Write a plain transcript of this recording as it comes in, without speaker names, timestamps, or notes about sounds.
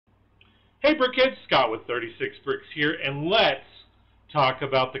Hey Brickheads, Scott with 36 Bricks here, and let's talk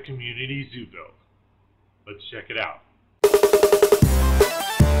about the community zoo build. Let's check it out.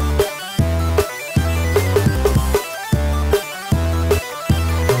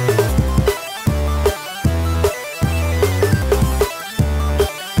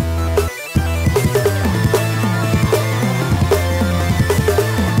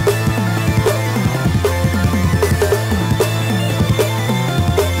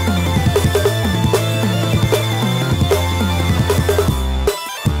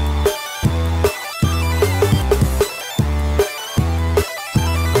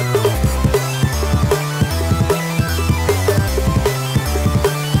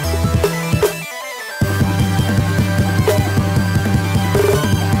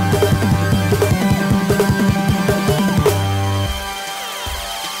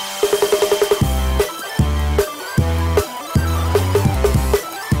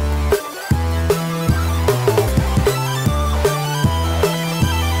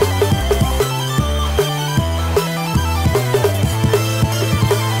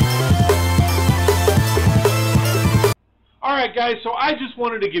 Alright guys, so I just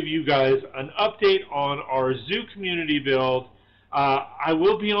wanted to give you guys an update on our zoo community build. I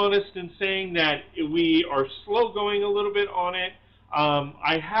will be honest in saying that we are slow going a little bit on it.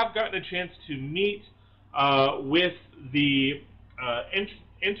 I have gotten a chance to meet with the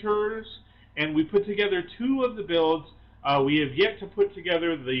enterers, and we put together 2 of the builds. We have yet to put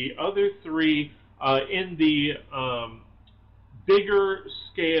together the other 3 in the bigger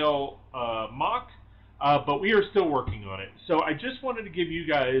scale mock. But we are still working on it. So I just wanted to give you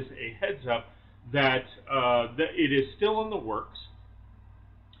guys a heads up that, it is still in the works.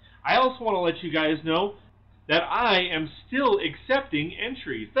 I also want to let you guys know that I am still accepting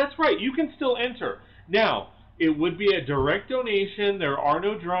entries. That's right, you can still enter. Now, it would be a direct donation. There are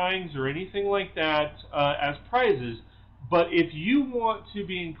no drawings or anything like that as prizes. But if you want to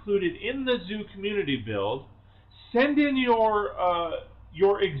be included in the zoo community build, send in your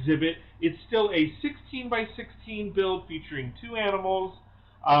exhibit. It's still a 16 by 16 build featuring 2 animals,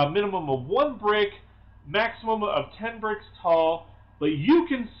 minimum of 1 brick, maximum of 10 bricks tall, but you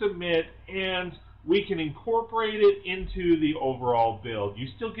can submit and we can incorporate it into the overall build. You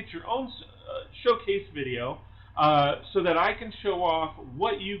still get your own showcase video so that I can show off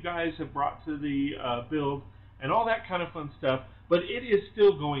what you guys have brought to the build and all that kind of fun stuff, but it is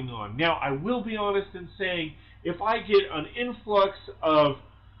still going on. Now, I will be honest in saying, if I get an influx of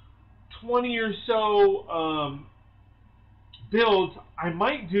 20 or so builds, I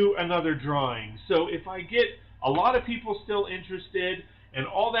might do another drawing. So if I get a lot of people still interested and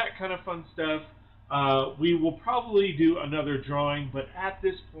all that kind of fun stuff, we will probably do another drawing, but at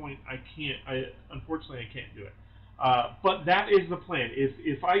this point I can't. Unfortunately I can't do it. But that is the plan.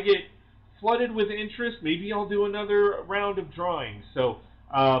 If I get flooded with interest, maybe I'll do another round of drawings. So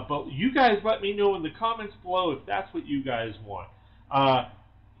but you guys let me know in the comments below if that's what you guys want.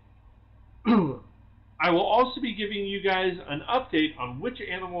 I will also be giving you guys an update on which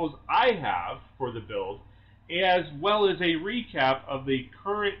animals I have for the build, as well as a recap of the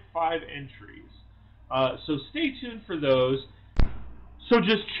current 5 entries. So stay tuned for those. So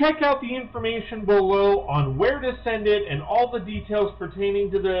just check out the information below on where to send it and all the details pertaining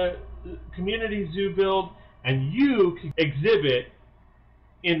to the community zoo build, and you can exhibit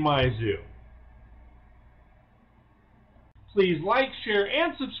in my zoo. Please like, share,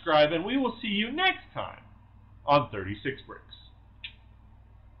 and subscribe, and we will see you next time on 36 Bricks.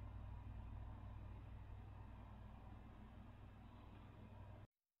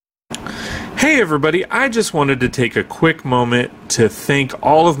 Hey everybody, I just wanted to take a quick moment to thank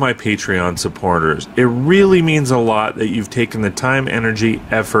all of my Patreon supporters. It really means a lot that you've taken the time, energy,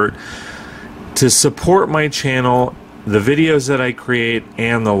 effort to support my channel, the videos that I create,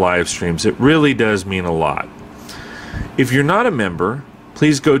 and the live streams. It really does mean a lot. If you're not a member,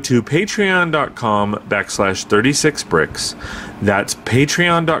 please go to patreon.com/36bricks. That's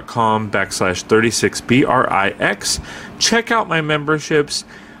patreon.com/36brix. Check out my memberships,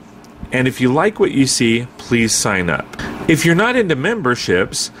 and if you like what you see, please sign up. If you're not into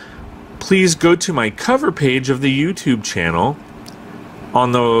memberships, please go to my cover page of the YouTube channel.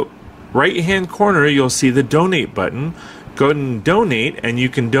 On the right-hand corner, you'll see the donate button. Go ahead and donate, and you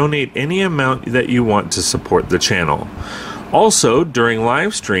can donate any amount that you want to support the channel. Also, during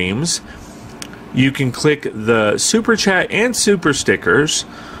live streams, you can click the super chat and super stickers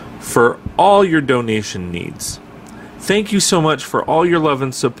for all your donation needs. Thank you so much for all your love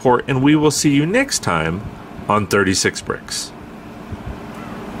and support, and we will see you next time on 36 Bricks.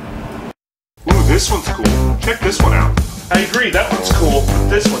 Ooh, this one's cool. Check this one out. I agree, that one's cool, but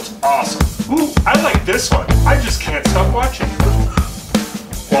this one's awesome. I like this one. I just can't stop watching.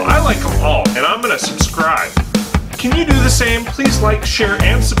 Well, I like them all, and I'm gonna subscribe. Can you do the same? Please like, share,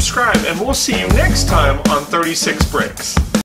 and subscribe, and we'll see you next time on 36 Bricks.